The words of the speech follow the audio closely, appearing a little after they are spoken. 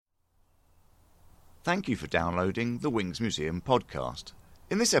Thank you for downloading the Wings Museum podcast.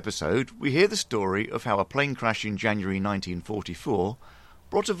 In this episode, we hear the story of how a plane crash in January 1944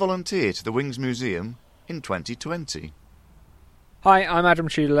 brought a volunteer to the Wings Museum in 2020. Hi, I'm Adam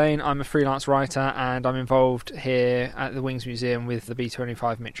Tudor-Lane. I'm a freelance writer and I'm involved here at the Wings Museum with the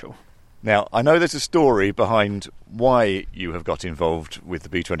B-25 Mitchell. Now, I know there's a story behind why you have got involved with the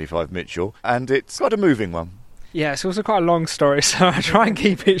B-25 Mitchell, and it's quite a moving one. Yeah, it's also quite a long story, so I try and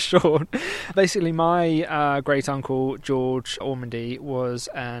keep it short. Basically, my great-uncle, George Ormandy, was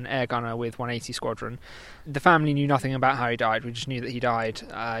an air gunner with 180 Squadron. The family knew nothing about how he died. We just knew that he died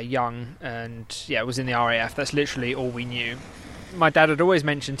young and, was in the RAF. That's literally all we knew. My dad had always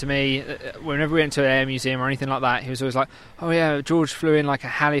mentioned to me, whenever we went to an air museum or anything like that, he was always like, oh yeah, George flew in like a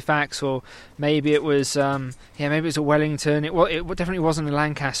Halifax, or maybe it was maybe it was a Wellington. It definitely wasn't a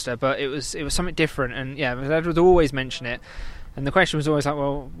Lancaster, but it was something different. And yeah, my dad would always mention it. And the question was always like,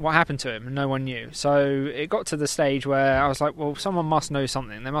 well, what happened to him? And no one knew. So it got to the stage where I was like, well, someone must know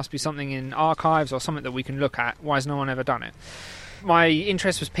something. There must be something in archives or something that we can look at. Why has no one ever done it? My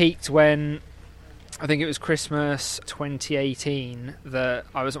interest was piqued when I think it was Christmas 2018 that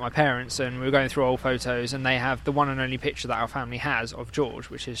I was at my parents' and we were going through old photos, and they have the one and only picture that our family has of George,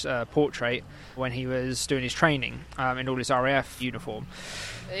 which is a portrait when he was doing his training in all his RAF uniform.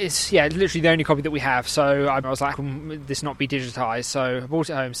 It's literally the only copy that we have, so I was like, can this not be digitised? So I brought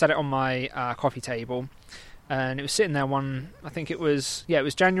it home, set it on my coffee table, and it was sitting there it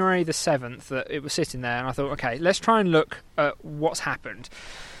was January the 7th that it was sitting there, and I thought, okay, let's try and look at what's happened.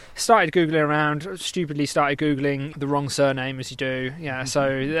 Started Googling around, stupidly started Googling the wrong surname, as you do. So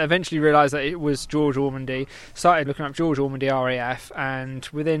eventually realised that it was George Ormandy. Started looking up George Ormandy RAF, and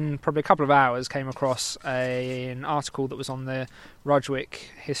within probably a couple of hours came across an article that was on the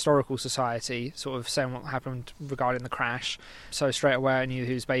Rudgwick Historical Society, sort of saying what happened regarding the crash. So straight away I knew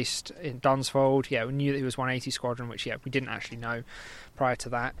he was based in Dunsfold. We knew that he was 180 Squadron, which we didn't actually know prior to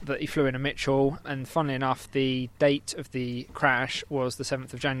that he flew in a Mitchell. And funnily enough, the date of the crash was the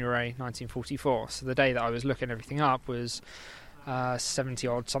 7th of January 1944. So the day that I was looking everything up was 70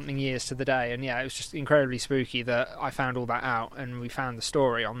 odd something years to the day, and it was just incredibly spooky that I found all that out and we found the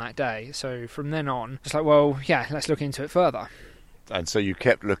story on that day. So from then on, it's like, well, let's look into it further. And so you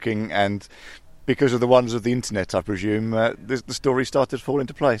kept looking, and because of the wonders of the internet, I presume, the story started to fall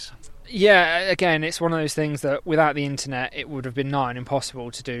into place. Yeah, again, it's one of those things that without the internet it would have been nigh on impossible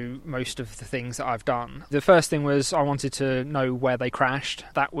to do most of the things that I've done. The first thing was I wanted to know where they crashed.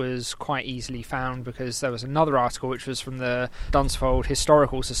 That was quite easily found because there was another article which was from the Dunsfold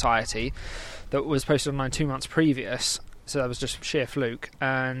Historical Society that was posted online 2 months previous. So that was just sheer fluke,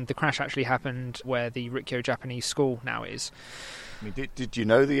 and the crash actually happened where the Rikyo Japanese School now is. I mean, did you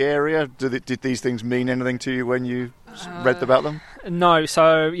know the area? Did these things mean anything to you when you read about them? No,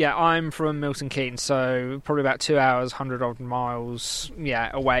 so I'm from Milton Keynes, so probably about 2 hours, 100 odd miles,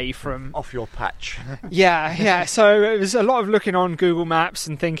 away from... Off your patch. So it was a lot of looking on Google Maps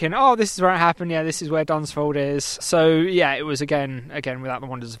and thinking, oh, this is where it happened, this is where Dunsfold is. So it was again without the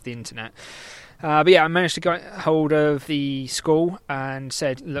wonders of the internet. I managed to get hold of the school and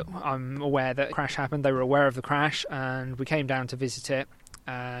said, look, I'm aware that a crash happened. They were aware of the crash, and we came down to visit it.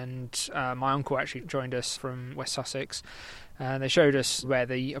 And my uncle actually joined us from West Sussex, and they showed us where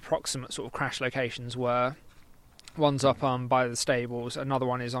the approximate sort of crash locations were. One's up by the stables, another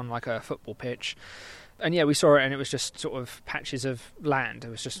one is on like a football pitch. And we saw it, and it was just sort of patches of land. It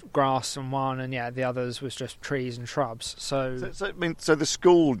was just grass on one, and the others was just trees and shrubs. So the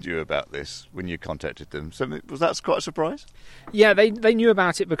school knew about this when you contacted them. So was that quite a surprise? Yeah, they knew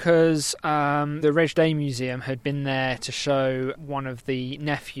about it because the Reg Day Museum had been there to show one of the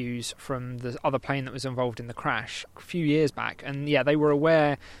nephews from the other plane that was involved in the crash a few years back. And they were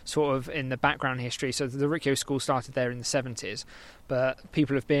aware sort of in the background history. So the Rikyo School started there in the 70s. But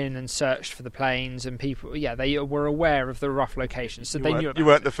people have been and searched for the planes, and people, they were aware of the rough locations, so they knew about it. You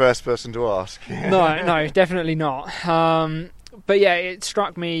weren't the first person to ask. No, definitely not. But it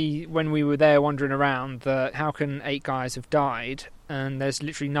struck me when we were there wandering around that how can 8 guys have died and there's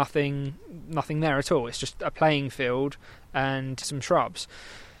literally nothing there at all. It's just a playing field and some shrubs.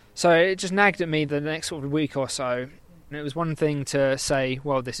 So it just nagged at me the next sort of week or so. And it was one thing to say,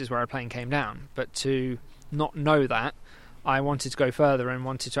 well, this is where a plane came down, but to not know that, I wanted to go further and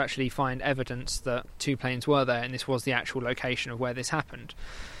wanted to actually find evidence that 2 planes were there and this was the actual location of where this happened.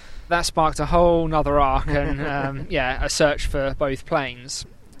 That sparked a whole nother arc and a search for both planes.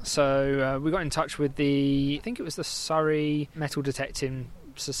 So we got in touch with I think it was the Surrey Metal Detecting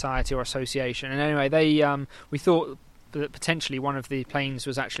Society or Association, and anyway we thought that potentially one of the planes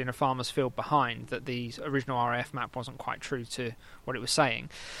was actually in a farmer's field behind, that the original RAF map wasn't quite true to what it was saying.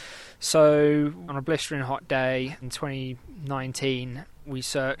 So on a blistering hot day in 2019, we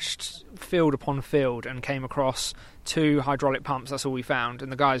searched field upon field and came across 2 hydraulic pumps. That's all we found,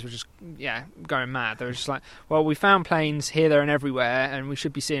 and the guys were just going mad. They were just like, well, we found planes here, there and everywhere, and we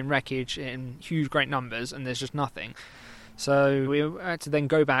should be seeing wreckage in huge great numbers, and there's just nothing. So we had to then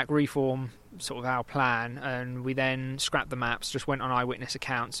go back, reform sort of our plan, and we then scrapped the maps, just went on eyewitness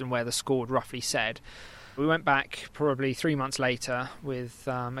accounts and where the score roughly said. We went back probably 3 months later with,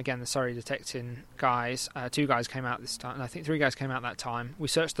 again, the Surrey detecting guys. 2 guys came out this time. I think 3 guys came out that time. We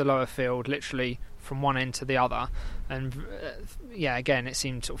searched the lower field literally from one end to the other. And, again, it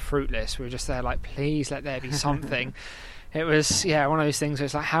seemed sort of fruitless. We were just there like, please let there be something. It was, one of those things where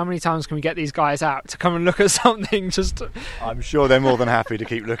it's like, how many times can we get these guys out to come and look at something? I'm sure they're more than happy to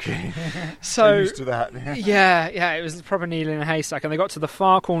keep looking. So, they're used to that. It was proper needle in a haystack. And they got to the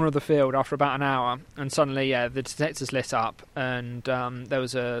far corner of the field after about an hour, and suddenly, the detectors lit up, and there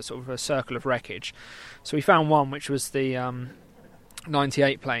was a sort of a circle of wreckage. So we found one, which was the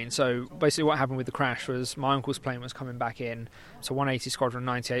 98 plane. So basically what happened with the crash was my uncle's plane was coming back in. So 180 Squadron,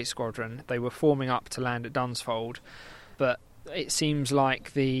 98 Squadron, they were forming up to land at Dunsfold. But it seems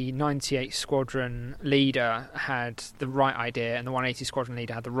like the 98 Squadron leader had the right idea and the 180 Squadron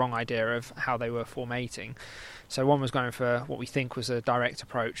leader had the wrong idea of how they were formating. So one was going for what we think was a direct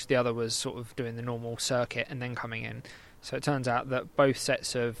approach, the other was sort of doing the normal circuit and then coming in. So it turns out that both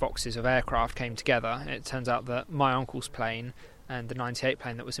sets of boxes of aircraft came together. It turns out that my uncle's plane and the 98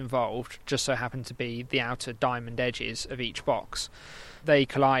 plane that was involved just so happened to be the outer diamond edges of each box. They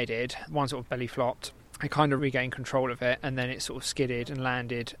collided, one sort of belly flopped. I kind of regained control of it, and then it sort of skidded and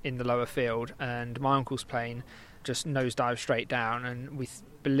landed in the lower field, and my uncle's plane just nosedived straight down, and we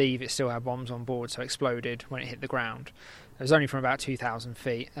believe it still had bombs on board, so it exploded when it hit the ground. It was only from about 2,000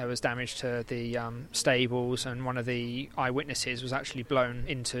 feet. There was damage to the stables, and one of the eyewitnesses was actually blown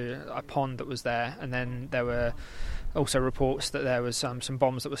into a pond that was there, and then there were also reports that there was some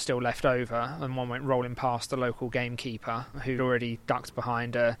bombs that were still left over, and one went rolling past the local gamekeeper who'd already ducked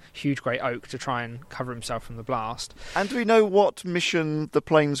behind a huge great oak to try and cover himself from the blast. And do we know what mission the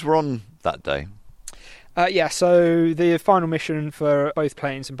planes were on that day? So the final mission for both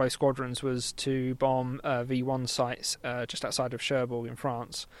planes and both squadrons was to bomb V1 sites just outside of Cherbourg in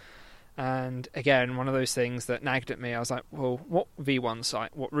France. And again, one of those things that nagged at me. I was like, well, what V1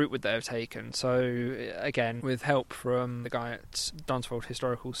 site? What route would they have taken? So again, with help from the guy at Dunsfold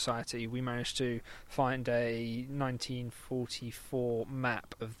Historical Society, we managed to find a 1944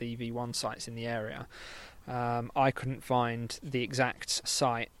 map of the V1 sites in the area. I couldn't find the exact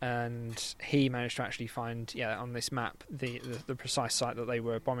site, and he managed to actually find, on this map, the precise site that they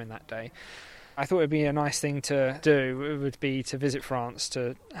were bombing that day. I thought it would be a nice thing to do. It would be to visit France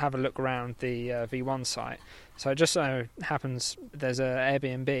to have a look around the V1 site. So it just so happens there's an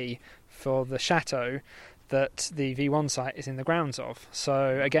Airbnb for the chateau that the V1 site is in the grounds of.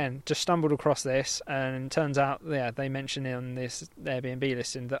 So again, just stumbled across this, and it turns out, they mention in this Airbnb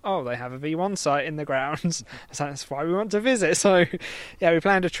listing that, they have a V1 site in the grounds. So that's why we want to visit. So we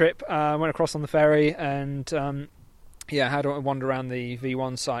planned a trip, went across on the ferry, and had a wander around the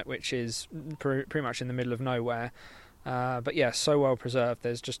V1 site, which is pretty much in the middle of nowhere. But so well preserved.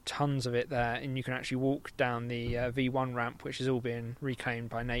 There's just tons of it there, and you can actually walk down the V1 ramp, which is all being reclaimed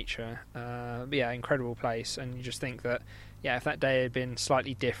by nature. Incredible place. And you just think that, if that day had been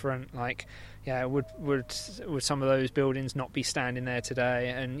slightly different, would some of those buildings not be standing there today?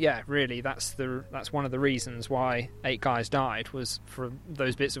 And really, that's one of the reasons why 8 guys died, was for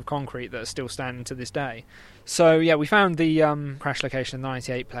those bits of concrete that are still standing to this day. So we found the crash location of the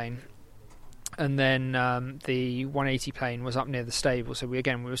 98 plane. And then the 180 plane was up near the stable, so we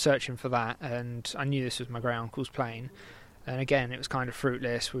were searching for that, and I knew this was my great uncle's plane. And again, it was kind of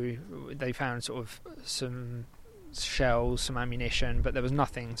fruitless. They found sort of some shells, some ammunition, but there was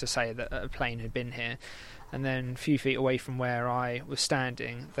nothing to say that a plane had been here. And then a few feet away from where I was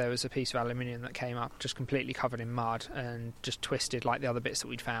standing, there was a piece of aluminium that came up, just completely covered in mud and just twisted like the other bits that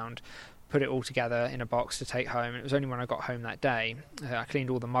we'd found. Put it all together in a box to take home. It was only when I got home that day I cleaned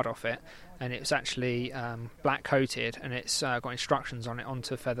all the mud off it, and it was actually black coated, and it's got instructions on it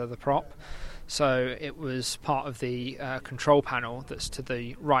to feather the prop. So it was part of the control panel that's to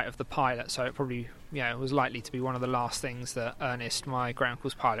the right of the pilot, so it probably was likely to be one of the last things that Ernest, my great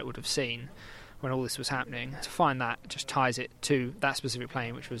uncle's pilot, would have seen when all this was happening. To find that just ties it to that specific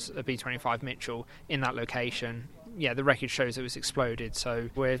plane, which was a B-25 Mitchell, in that location. The wreckage shows it was exploded, so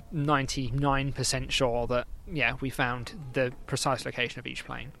we're 99% sure that, we found the precise location of each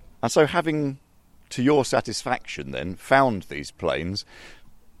plane. And so, having, to your satisfaction then, found these planes,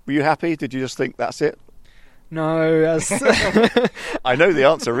 were you happy? Did you just think that's it? No, as I know the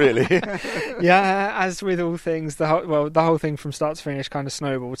answer, really. yeah, as with all things, the whole thing from start to finish kind of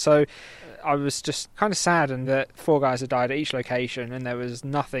snowballed. So I was just kind of saddened that 4 guys had died at each location, and there was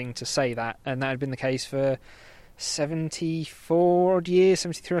nothing to say that, and that had been the case for 74 odd years,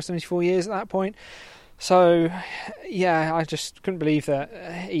 73 or 74 years at that point. So, yeah, I just couldn't believe that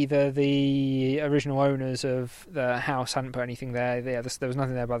either the original owners of the house hadn't put anything there. There was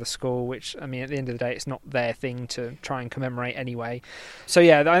nothing there by the school, which, I mean, at the end of the day, it's not their thing to try and commemorate anyway. So,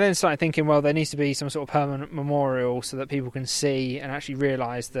 yeah, I then started thinking, well, there needs to be some sort of permanent memorial so that people can see and actually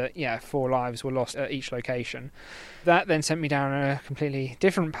realise that, 4 lives were lost at each location. That then sent me down a completely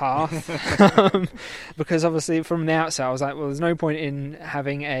different path because obviously from the outset I was like, well, there's no point in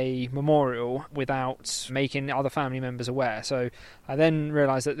having a memorial without making other family members aware. So I then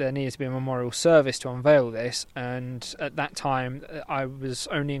realised that there needed to be a memorial service to unveil this, and at that time I was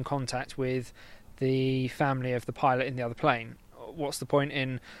only in contact with the family of the pilot in the other plane. What's the point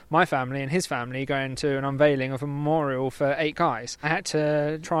in my family and his family going to an unveiling of a memorial for 8 guys? I had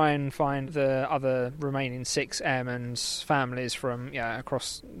to try and find the other remaining 6 airmen's families from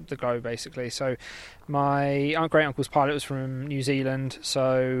across the globe, basically. So my great uncle's pilot was from New Zealand,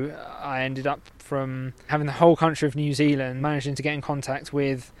 so I ended up from having the whole country of New Zealand managing to get in contact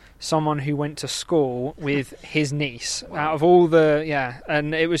with someone who went to school with his niece. Wow. Out of all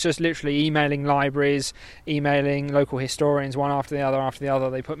and it was just literally emailing libraries, emailing local historians, one after the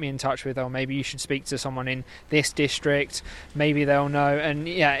other. They put me in touch with, maybe you should speak to someone in this district, maybe they'll know. And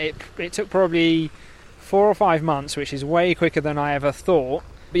it took probably 4 or 5 months, which is way quicker than I ever thought.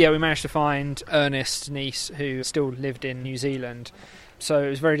 But we managed to find Ernest's niece, who still lived in New Zealand. So it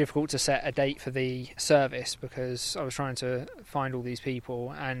was very difficult to set a date for the service because I was trying to find all these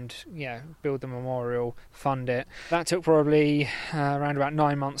people and build the memorial, fund it. That took probably around about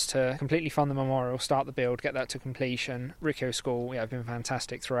 9 months to completely fund the memorial, start the build, get that to completion. Riccio School have been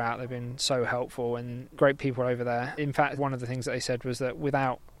fantastic throughout. They've been so helpful and great people over there. In fact, one of the things that they said was that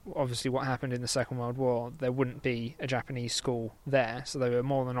without obviously what happened in the Second World War, there wouldn't be a Japanese school there, so they were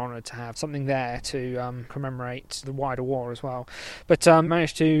more than honoured to have something there to commemorate the wider war as well. But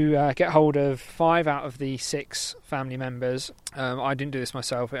managed to get hold of 5 out of the 6 family members. I didn't do this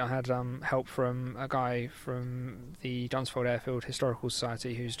myself. I had help from a guy from the Dunsfold Airfield Historical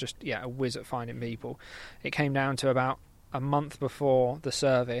Society who's just a whiz at finding people. It came down to about a month before the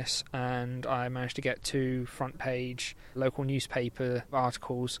service, and I managed to get 2 front page local newspaper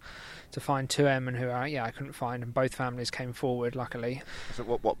articles to find 2 airmen who I couldn't find, and both families came forward, luckily. So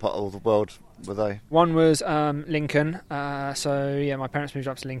what part of the world were they? One was Lincoln. My parents moved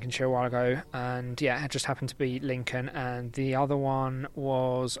up to Lincolnshire a while ago, and it just happened to be Lincoln. And the other one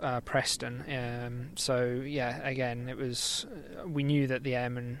was Preston. Again, it was we knew that the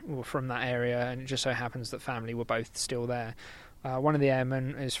airmen were from that area, and it just so happens that family were both still there. One of the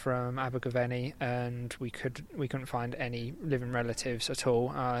airmen is from Abergavenny, and we couldn't find any living relatives at all.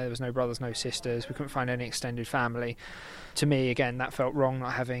 There was no brothers, no sisters. We couldn't find any extended family. To me, again, that felt wrong,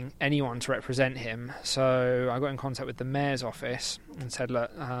 not having anyone to represent him. So I got in contact with the mayor's office and said,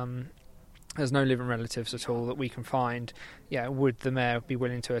 look, there's no living relatives at all that we can find. Would the mayor be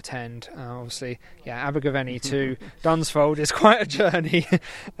willing to attend? Obviously, Abergavenny to Dunsfold is quite a journey.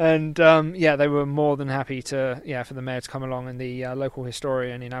 And, they were more than happy to, for the mayor to come along. And the local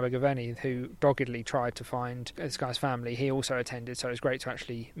historian in Abergavenny, who doggedly tried to find this guy's family, he also attended. So it was great to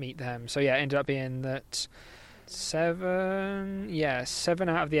actually meet them. So, it ended up being that 7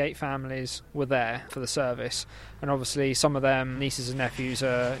 out of the 8 families were there for the service, and obviously some of them nieces and nephews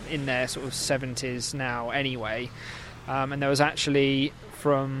are in their sort of 70s now anyway, and there was actually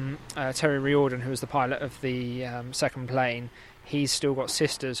from Terry Riordan, who was the pilot of the second plane. He's still got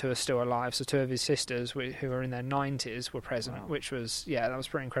sisters who are still alive, so 2 of his sisters who are in their 90s were present. Wow. Which was that was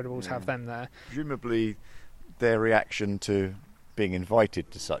pretty incredible to have them there. Presumably their reaction to being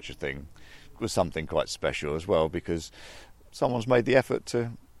invited to such a thing was something quite special as well, because someone's made the effort to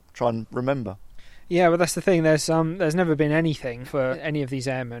try and remember. Yeah, but that's the thing. There's never been anything for any of these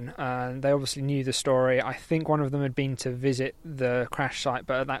airmen, and they obviously knew the story. I think one of them had been to visit the crash site,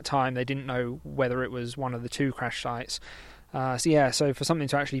 but at that time they didn't know whether it was one of the 2 crash sites. So for something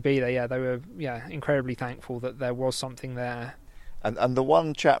to actually be there, they were incredibly thankful that there was something there. And the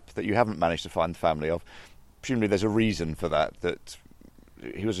one chap that you haven't managed to find the family of, presumably there's a reason for that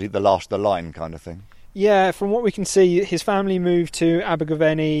he was the last of the line kind of thing. Yeah, from what we can see, his family moved to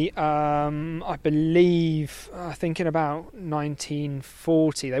Abergavenny, I think in about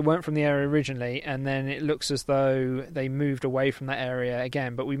 1940. They weren't from the area originally, and then it looks as though they moved away from that area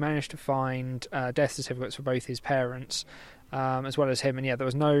again. But we managed to find death certificates for both his parents, as well as him. And yeah, there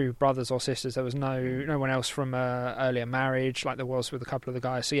was no brothers or sisters. There was no one else from earlier marriage like there was with a couple of the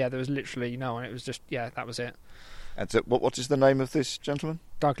guys. So yeah, there was literally no one. It was just, yeah, that was it. And so what is the name of this gentleman?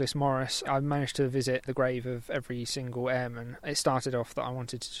 Douglas Morris. I managed to visit the grave of every single airman. It started off that I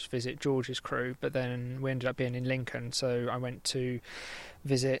wanted to just visit George's crew, but then we ended up being in Lincoln, so I went to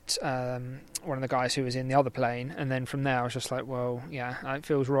visit one of the guys who was in the other plane, and then from there I was just like, well, yeah, it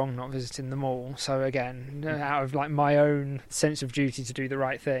feels wrong not visiting them all. So again, out of like my own sense of duty to do the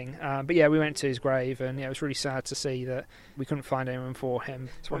right thing. But yeah, we went to his grave, and yeah, it was really sad to see that we couldn't find anyone for him.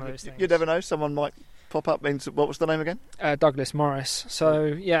 It's one of those things. You never know, someone might pop up. What was the name again? Douglas Morris. So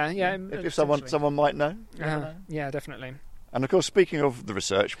yeah. If someone might know. Yeah, definitely. And of course, speaking of the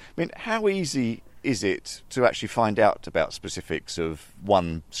research, I mean, how easy is it to actually find out about specifics of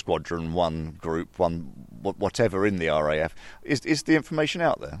one squadron, one group, whatever in the RAF? Is the information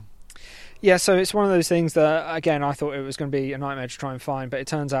out there? Yeah, so it's one of those things that, again, I thought it was going to be a nightmare to try and find, but it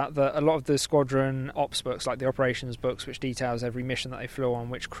turns out that a lot of the squadron ops books, like the operations books, which details every mission that they flew on,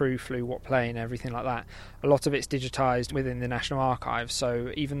 which crew flew what plane, everything like that, a lot of it's digitised within the National Archives.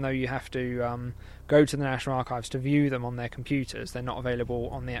 So even though you have to go to the National Archives to view them on their computers, they're not available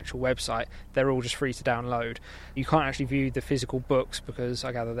on the actual website. They're all just free to download. You can't actually view the physical books because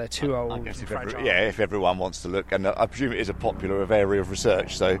I gather they're too old and fragile. If everyone wants to look, and I presume it is a popular area of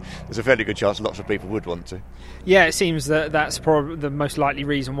research, so there's a fairly good chance lots of people would want to. Yeah, it seems that that's probably the most likely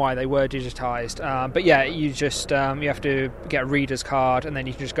reason why they were digitised. But yeah, you just you have to get a reader's card, and then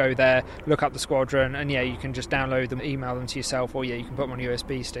you can just go there, look up the squadron, and yeah, you can just download them, email them to yourself, or yeah, you can put them on a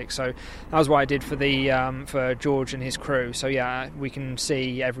USB stick. So that was what I did for for George and his crew. So yeah, we can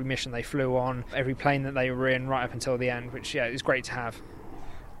see every mission they flew on, every plane that they were in, right up until the end, which yeah, is great to have.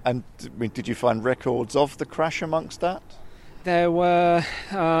 And I mean, did you find records of the crash amongst that? There were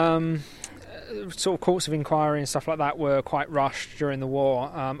sort of courts of inquiry and stuff like that were quite rushed during the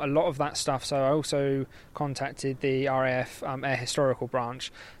war. A lot of that stuff. So I also contacted the RAF Air Historical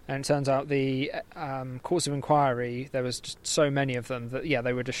Branch, and it turns out the courts of inquiry, there was just so many of them that yeah,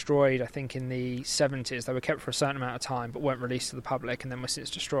 they were destroyed. I think in the 70s they were kept for a certain amount of time but weren't released to the public, and then were since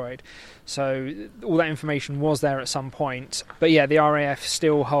destroyed. So all that information was there at some point. But yeah, the RAF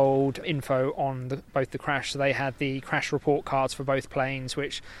still hold info on both the crash. So they had the crash report cards for both planes,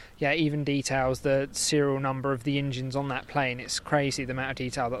 which yeah, even details the serial number of the engines on that plane. It's crazy the amount of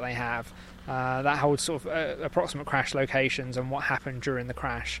detail that they have. That holds sort of approximate crash locations and what happened during the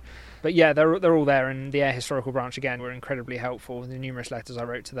crash. But yeah, they're all there, and the Air Historical Branch again were incredibly helpful. The numerous letters I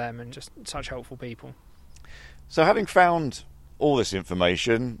wrote to them, and just such helpful people. So having found all this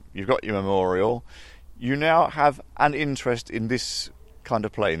information, you've got your memorial, you now have an interest in this kind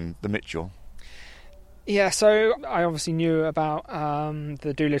of plane, the Mitchell. Yeah, so I obviously knew about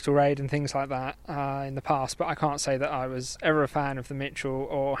the Doolittle raid and things like that in the past, but I can't say that I was ever a fan of the Mitchell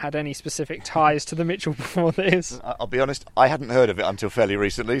or had any specific ties to the Mitchell before this. I'll be honest, I hadn't heard of it until fairly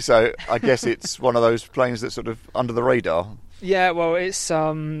recently, so I guess it's one of those planes that's sort of under the radar. Yeah, well, it's,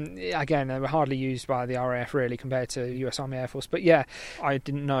 again, they were hardly used by the RAF really compared to US Army Air Force. But yeah, I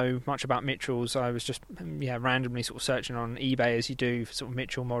didn't know much about Mitchells. I was just, randomly sort of searching on eBay as you do for sort of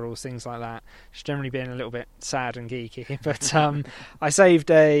Mitchell models, things like that. Just generally being a little bit sad and geeky. But I saved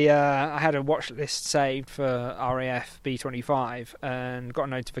I had a watch list saved for RAF B-25 and got a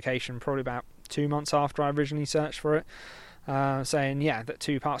notification probably about 2 months after I originally searched for it. Saying, that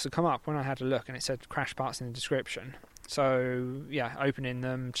 2 parts had come up when I had a look, and it said crash parts in the description. So, opening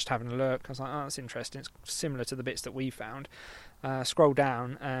them, just having a look, I was like, oh, that's interesting. It's similar to the bits that we found. Scroll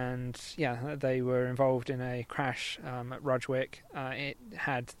down, and, they were involved in a crash at Rudgwick. It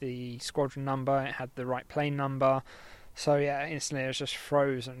had the squadron number, it had the right plane number. So, instantly it was just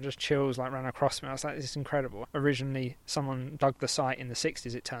frozen, just chills ran across me. I was like, this is incredible. Originally, someone dug the site in the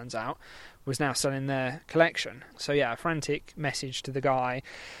 60s, it turns out, was now selling their collection. So, a frantic message to the guy,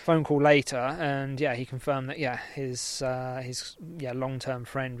 phone call later, and, he confirmed that, his long-term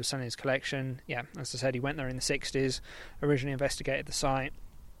friend was selling his collection. As I said, he went there in the 60s, originally investigated the site.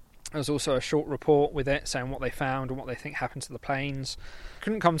 There was also a short report with it saying what they found and what they think happened to the planes.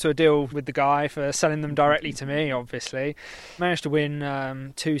 Couldn't come to a deal with the guy for selling them directly to me, obviously. Managed to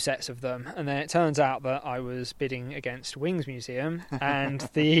win 2 sets of them, and then it turns out that I was bidding against Wings Museum, and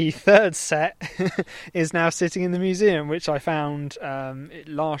the 3rd set is now sitting in the museum, which I found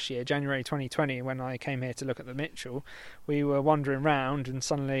last year, January 2020, when I came here to look at the Mitchell. We were wandering round, and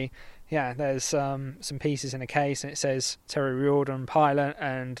suddenly... there's some pieces in a case, and it says Terry Riordan, pilot,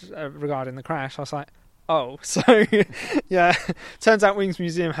 and regarding the crash, I was like, oh, so, turns out Wings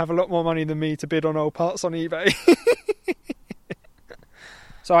Museum have a lot more money than me to bid on old parts on eBay.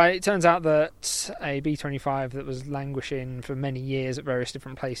 So it turns out that a B-25 that was languishing for many years at various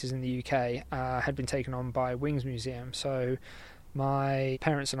different places in the UK had been taken on by Wings Museum. So my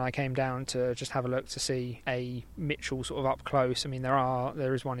parents and I came down to just have a look to see a Mitchell sort of up close. I mean,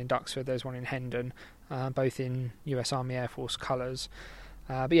 there is one in Duxford, there's one in Hendon, both in US Army Air Force colours.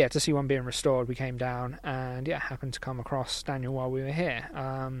 But yeah, to see one being restored, we came down and happened to come across Daniel while we were here.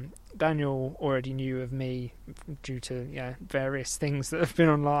 Daniel already knew of me due to various things that have been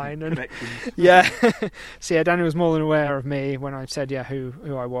online, and so Daniel was more than aware of me when I said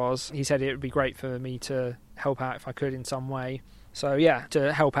who I was. He said it would be great for me to help out if I could in some way. So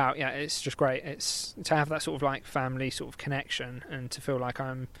to help out, it's just great. It's to have that sort of like family sort of connection and to feel like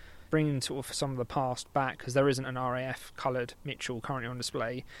I'm bringing sort of some of the past back, because there isn't an RAF coloured Mitchell currently on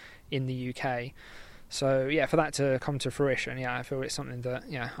display in the UK. So for that to come to fruition, I feel it's something that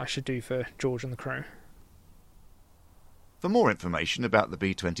I should do for George and the crew. For more information about the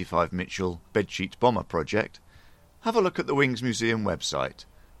B-25 Mitchell bedsheet bomber project, have a look at the Wings Museum website,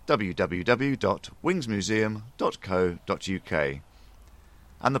 www.wingsmuseum.co.uk,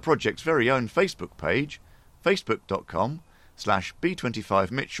 and the project's very own Facebook page,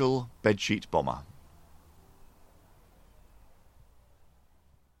 facebook.com/B25 Mitchell bedsheet bomber.